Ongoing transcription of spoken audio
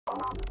How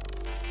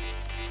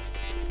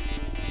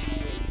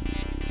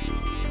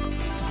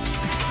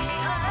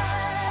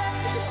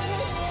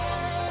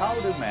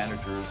do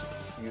managers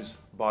use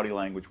body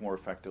language more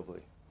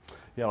effectively?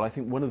 Yeah, well, I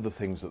think one of the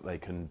things that they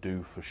can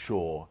do for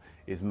sure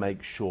is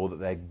make sure that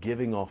they're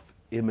giving off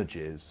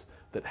images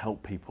that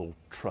help people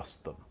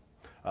trust them.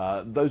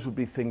 Those would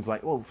be things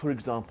like, well, for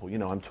example, you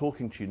know, I'm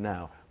talking to you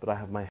now, but I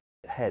have my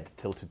head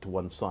tilted to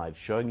one side,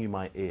 showing you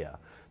my ear,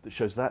 that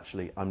shows that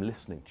actually I'm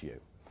listening to you.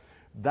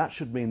 That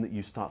should mean that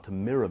you start to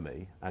mirror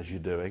me as you're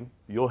doing.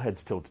 Your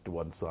head's tilted to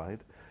one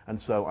side, and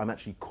so I'm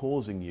actually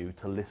causing you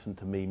to listen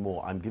to me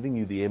more. I'm giving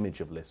you the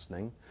image of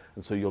listening,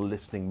 and so you're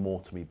listening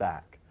more to me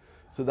back.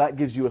 So that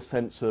gives you a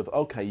sense of,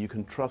 okay, you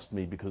can trust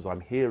me because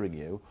I'm hearing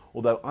you,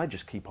 although I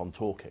just keep on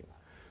talking.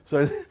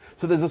 So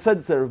there's a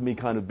sense there of me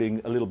kind of being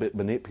a little bit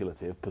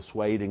manipulative,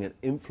 persuading and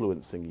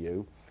influencing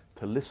you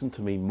to listen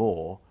to me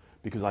more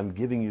because I'm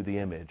giving you the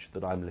image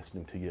that I'm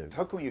listening to you.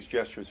 How can we use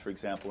gestures, for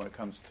example, when it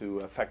comes to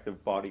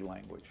effective body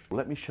language?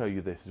 Let me show you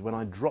this. Is when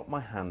I drop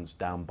my hands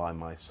down by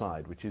my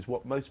side, which is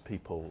what most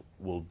people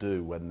will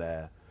do when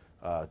they're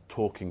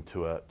talking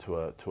to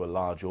a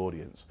large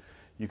audience.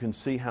 You can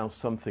see how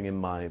something in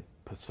my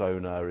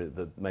persona,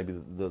 maybe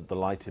the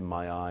light in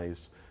my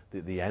eyes,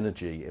 the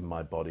energy in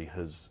my body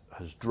has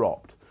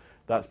dropped.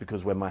 That's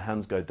because when my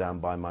hands go down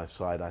by my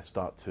side, I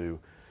start to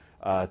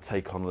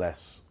take on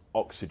less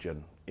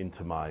oxygen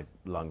into my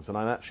lungs, and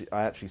I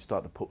actually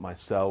start to put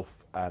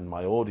myself and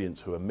my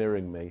audience who are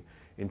mirroring me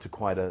into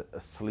quite a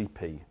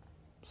sleepy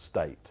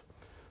state.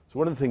 So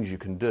one of the things you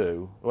can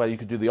do, well, you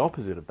could do the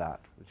opposite of that,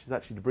 which is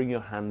actually to bring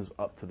your hands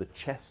up to the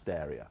chest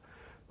area.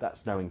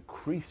 That's now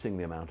increasing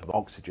the amount of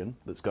oxygen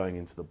that's going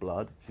into the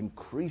blood. It's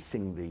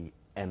increasing the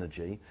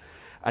energy,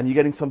 and you're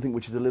getting something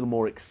which is a little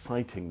more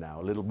exciting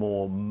now, a little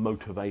more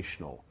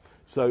motivational.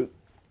 So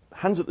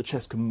hands at the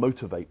chest can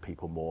motivate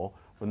people more.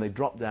 When they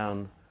drop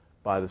down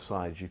by the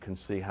sides, you can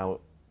see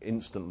how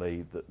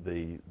instantly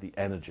the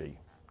energy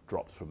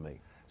drops from me.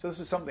 So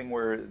this is something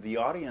where the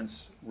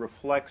audience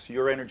reflects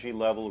your energy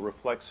level,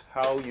 reflects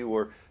how you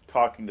are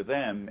talking to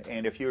them,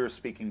 and if you're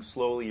speaking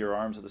slowly, your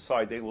arms at the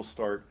side, they will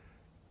start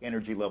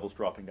energy levels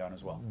dropping down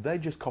as well. They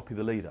just copy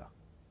the leader,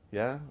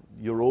 yeah?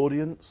 Your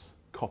audience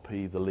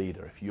copy the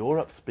leader. If you're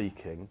up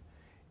speaking,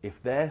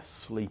 if they're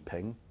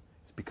sleeping,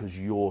 it's because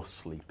you're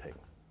sleeping.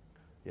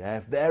 Yeah,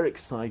 if they're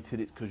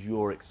excited, it's because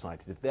you're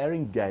excited. If they're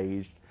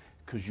engaged,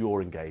 because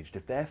you're engaged.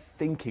 If they're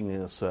thinking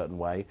in a certain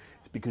way,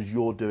 it's because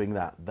you're doing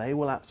that. They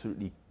will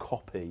absolutely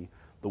copy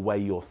the way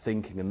you're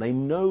thinking, and they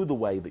know the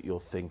way that you're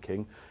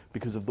thinking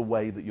because of the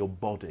way that your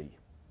body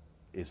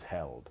is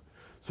held.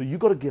 So you've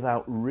got to give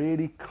out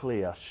really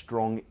clear,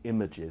 strong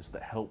images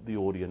that help the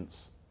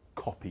audience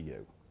copy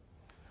you.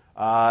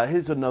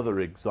 Here's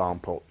another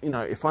example. You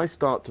know, if I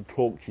start to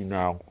talk to you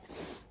now,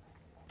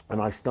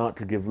 and I start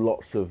to give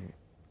lots of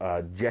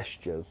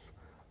gestures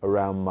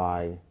around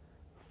my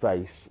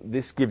face,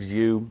 this gives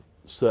you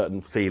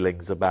certain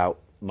feelings about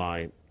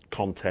my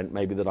content,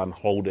 maybe that I'm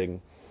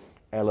holding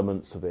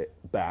elements of it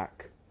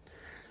back.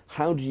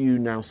 How do you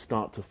now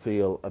start to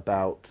feel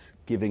about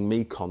giving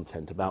me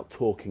content, about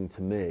talking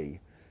to me,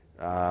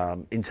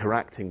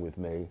 interacting with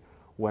me,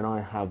 when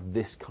I have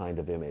this kind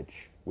of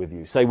image with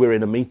you? Say we're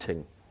in a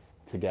meeting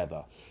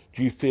together.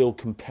 Do you feel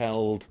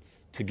compelled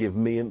to give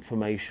me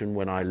information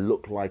when I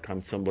look like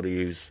I'm somebody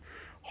who's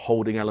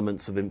holding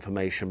elements of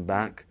information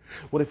back?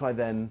 What if I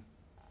then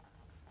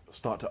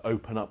start to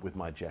open up with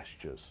my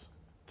gestures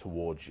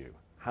towards you?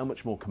 How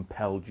much more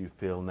compelled do you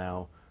feel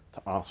now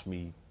to ask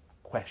me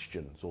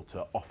questions or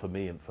to offer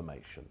me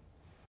information?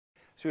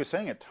 So you're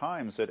saying at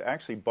times that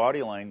actually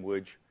body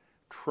language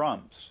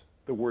trumps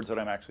the words that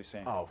I'm actually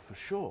saying. Oh, for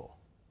sure.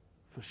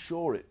 For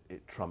sure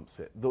it trumps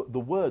it. The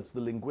words,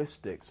 the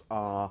linguistics,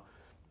 are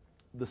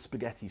the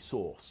spaghetti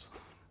sauce.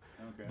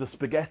 Okay. The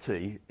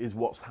spaghetti is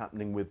what's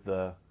happening with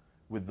the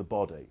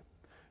body.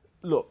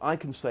 Look, I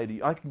can say to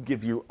you, I can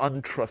give you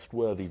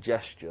untrustworthy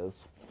gestures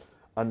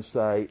and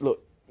say,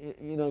 look,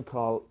 you know,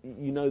 Carl,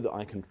 you know that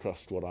I can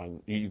trust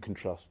you can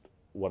trust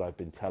what I've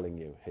been telling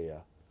you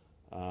here.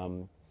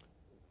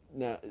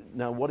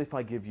 Now, what if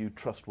I give you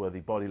trustworthy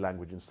body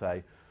language and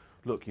say,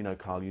 look, you know,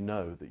 Carl, you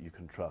know that you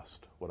can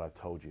trust what I've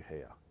told you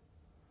here.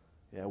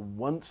 Yeah,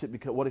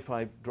 what if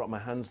I drop my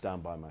hands down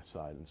by my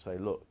side and say,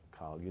 look,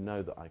 Carl, you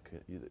know that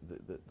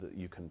that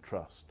you can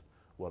trust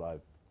what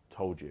I've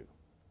told you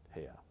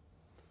here.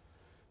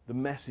 The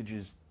message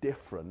is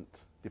different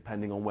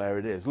depending on where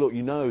it is. Look,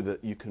 you know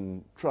that you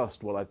can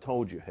trust what I've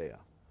told you here.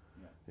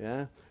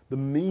 Yeah? The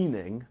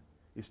meaning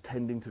is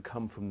tending to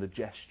come from the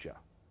gesture,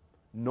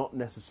 not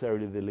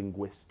necessarily the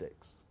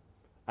linguistics.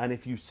 And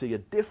if you see a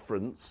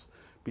difference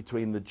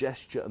between the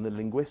gesture and the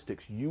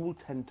linguistics, you will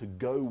tend to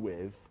go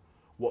with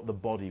what the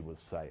body was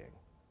saying.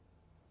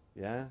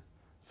 Yeah?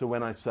 So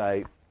when I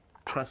say,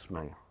 trust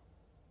me,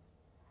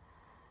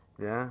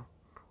 yeah?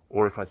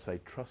 Or if I say,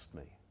 trust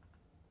me,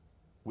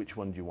 which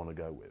one do you want to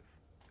go with?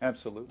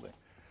 Absolutely.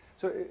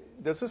 So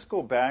does this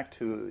go back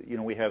to,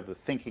 we have the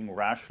thinking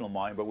rational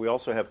mind, but we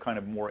also have kind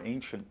of more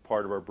ancient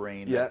part of our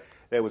brain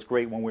that was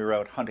great when we were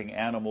out hunting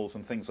animals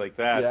and things like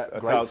that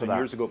 1,000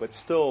 years ago, but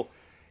still,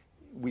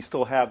 we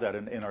still have that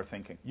in our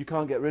thinking. You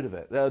can't get rid of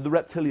it. The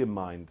reptilian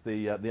mind,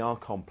 the R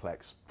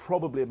complex,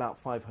 probably about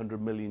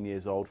 500 million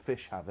years old.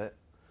 Fish have it.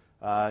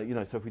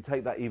 So if we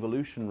take that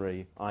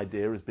evolutionary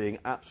idea as being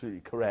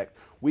absolutely correct,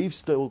 we've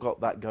still got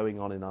that going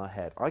on in our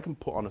head. I can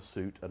put on a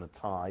suit and a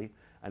tie,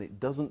 and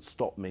it doesn't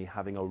stop me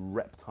having a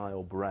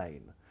reptile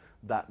brain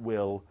that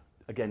will,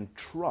 again,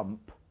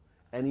 trump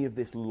any of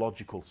this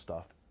logical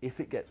stuff if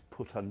it gets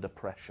put under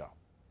pressure.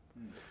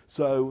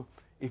 So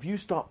if you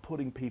start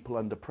putting people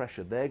under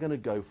pressure, they're going to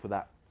go for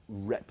that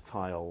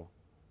reptile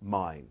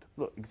mind.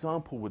 Look,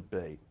 example would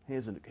be,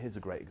 here's a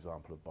great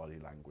example of body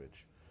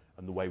language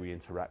and the way we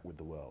interact with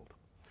the world.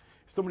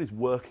 If somebody's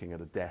working at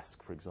a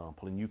desk, for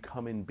example, and you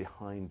come in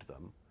behind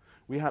them,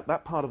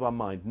 that part of our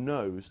mind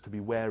knows to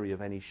be wary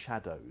of any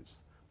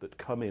shadows that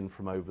come in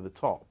from over the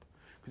top.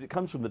 Because it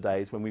comes from the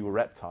days when we were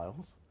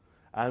reptiles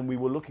and we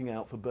were looking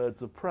out for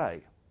birds of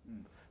prey.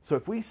 So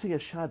if we see a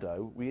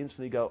shadow, we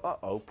instantly go,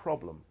 uh-oh,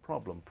 problem.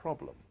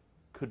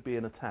 Could be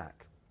an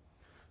attack.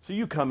 So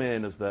you come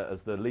in as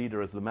the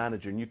leader, as the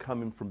manager, and you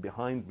come in from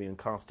behind me and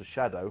cast a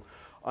shadow,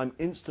 I'm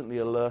instantly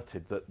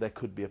alerted that there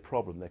could be a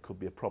problem,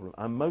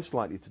 I'm most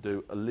likely to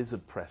do a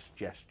lizard press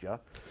gesture,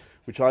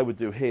 which I would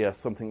do here,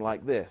 something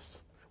like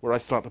this, where I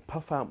start to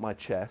puff out my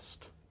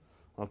chest,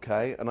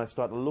 okay, and I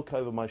start to look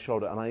over my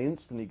shoulder, and I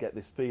instantly get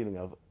this feeling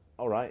of,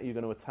 all right, are you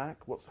going to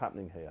attack? What's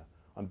happening here?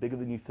 I'm bigger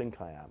than you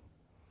think I am.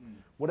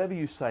 Whatever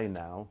you say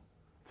now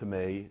to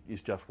me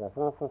is just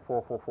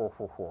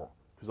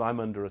because I'm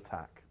under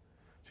attack.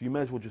 So you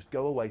may as well just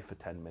go away for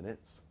 10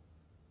 minutes,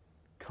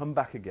 come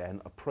back again,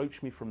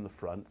 approach me from the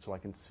front so I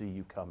can see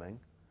you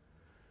coming,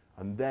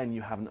 and then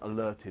you haven't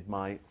alerted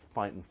my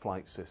fight and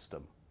flight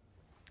system,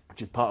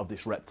 which is part of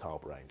this reptile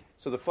brain.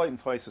 So the fight and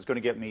flight is going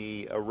to get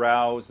me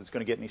aroused, it's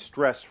going to get me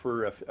stressed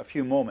for a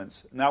few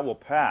moments, and that will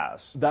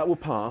pass. That will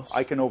pass.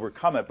 I can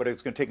overcome it, but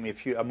it's going to take me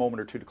a moment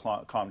or two to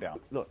calm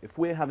down. Look, if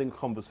we're having a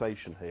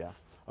conversation here,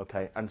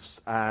 okay,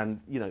 and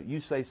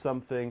you say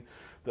something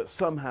that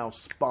somehow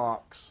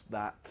sparks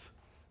that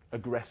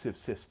aggressive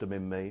system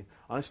in me,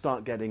 I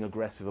start getting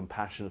aggressive and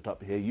passionate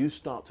up here, you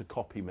start to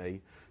copy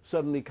me,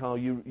 suddenly, Carl,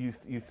 you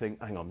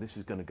think, hang on, this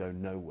is going to go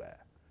nowhere,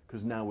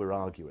 because now we're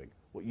arguing.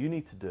 What you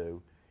need to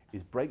do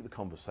is break the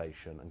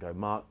conversation and go,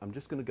 Mark, I'm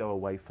just going to go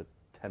away for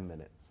 10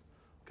 minutes.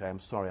 Okay, I'm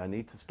sorry, I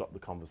need to stop the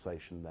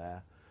conversation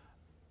there.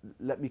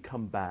 Let me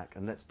come back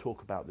and let's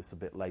talk about this a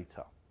bit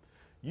later.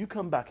 You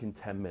come back in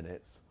 10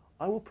 minutes,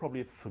 I will probably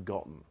have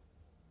forgotten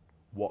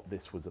what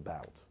this was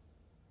about.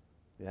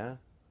 Yeah?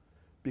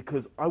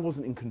 Because I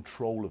wasn't in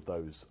control of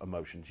those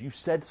emotions. You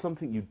said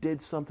something, you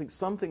did something,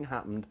 something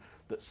happened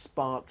that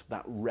sparked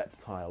that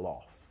reptile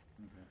off.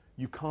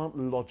 You can't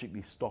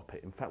logically stop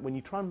it. In fact, when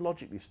you try and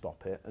logically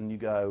stop it and you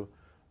go,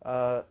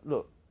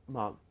 look,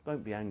 Mark,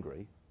 don't be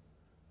angry,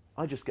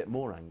 I just get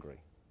more angry.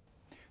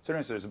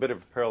 Sometimes there's a bit of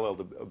a parallel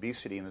to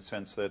obesity in the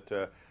sense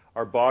that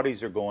our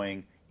bodies are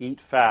going,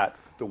 eat fat,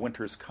 the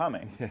winter's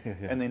coming.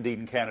 And indeed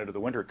in Canada the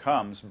winter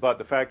comes, but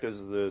the fact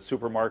is the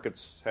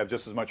supermarkets have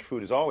just as much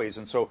food as always,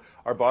 and so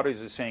our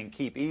bodies are saying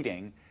keep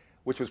eating,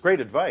 which was great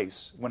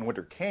advice when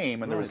winter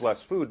came and there was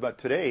less food, but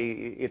today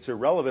it's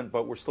irrelevant,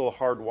 but we're still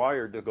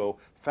hardwired to go,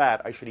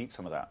 fat, I should eat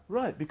some of that.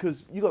 Right,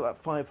 because you've got that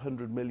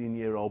 500 million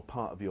year old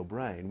part of your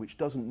brain which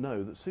doesn't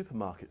know that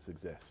supermarkets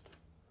exist.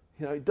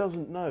 It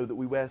doesn't know that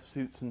we wear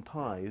suits and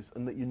ties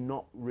and that you're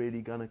not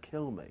really going to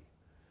kill me.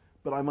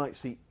 But I might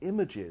see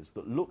images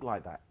that look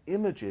like that,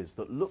 images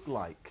that look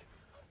like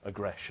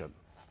aggression.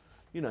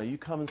 You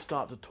come and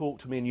start to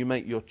talk to me and you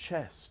make your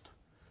chest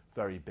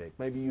very big.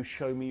 Maybe you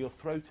show me your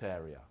throat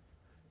area.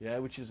 Yeah,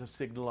 which is a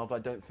signal of I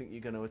don't think you're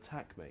going to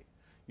attack me.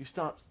 You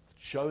start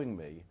showing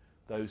me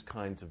those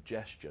kinds of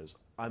gestures,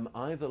 I'm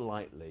either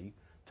likely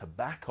to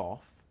back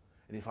off,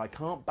 and if I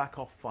can't back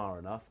off far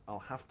enough, I'll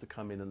have to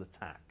come in and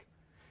attack.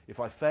 If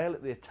I fail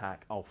at the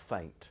attack, I'll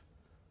faint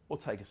or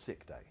take a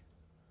sick day.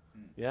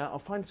 Yeah, I'll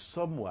find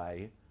some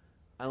way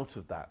out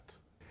of that.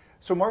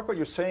 So Mark, what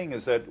you're saying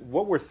is that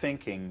what we're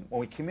thinking, when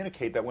we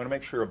communicate that, we want to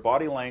make sure our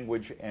body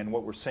language and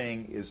what we're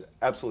saying is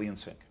absolutely in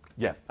sync.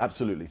 Yeah,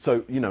 absolutely.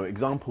 So,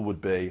 example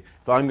would be,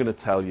 if I'm going to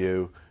tell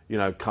you,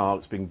 Carl,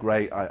 it's been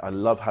great, I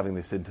love having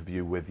this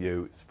interview with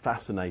you, it's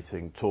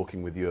fascinating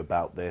talking with you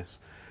about this,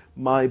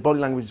 my body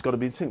language has got to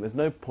be in sync. There's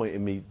no point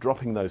in me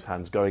dropping those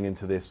hands, going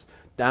into this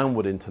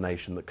downward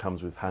intonation that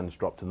comes with hands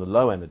dropped in the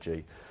low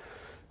energy,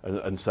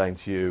 and saying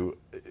to you,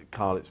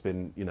 Carl, it's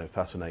been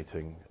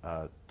fascinating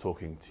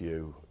talking to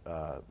you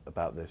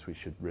about this, we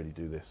should really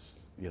do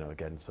this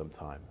again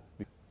sometime.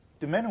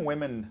 Do men and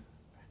women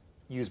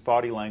use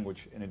body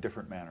language in a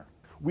different manner?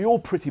 We all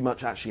pretty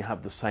much actually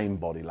have the same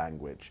body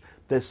language.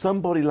 There's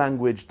some body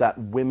language that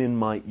women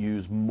might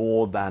use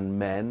more than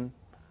men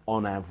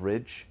on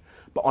average.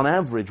 But on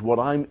average, what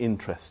I'm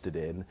interested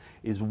in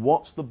is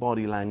what's the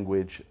body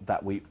language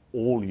that we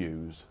all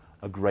use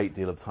a great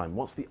deal of time?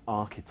 What's the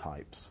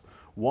archetypes?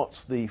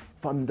 What's the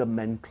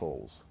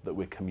fundamentals that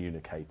we're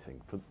communicating?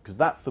 Because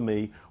that, for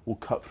me, will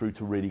cut through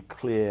to really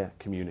clear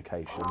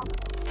communication.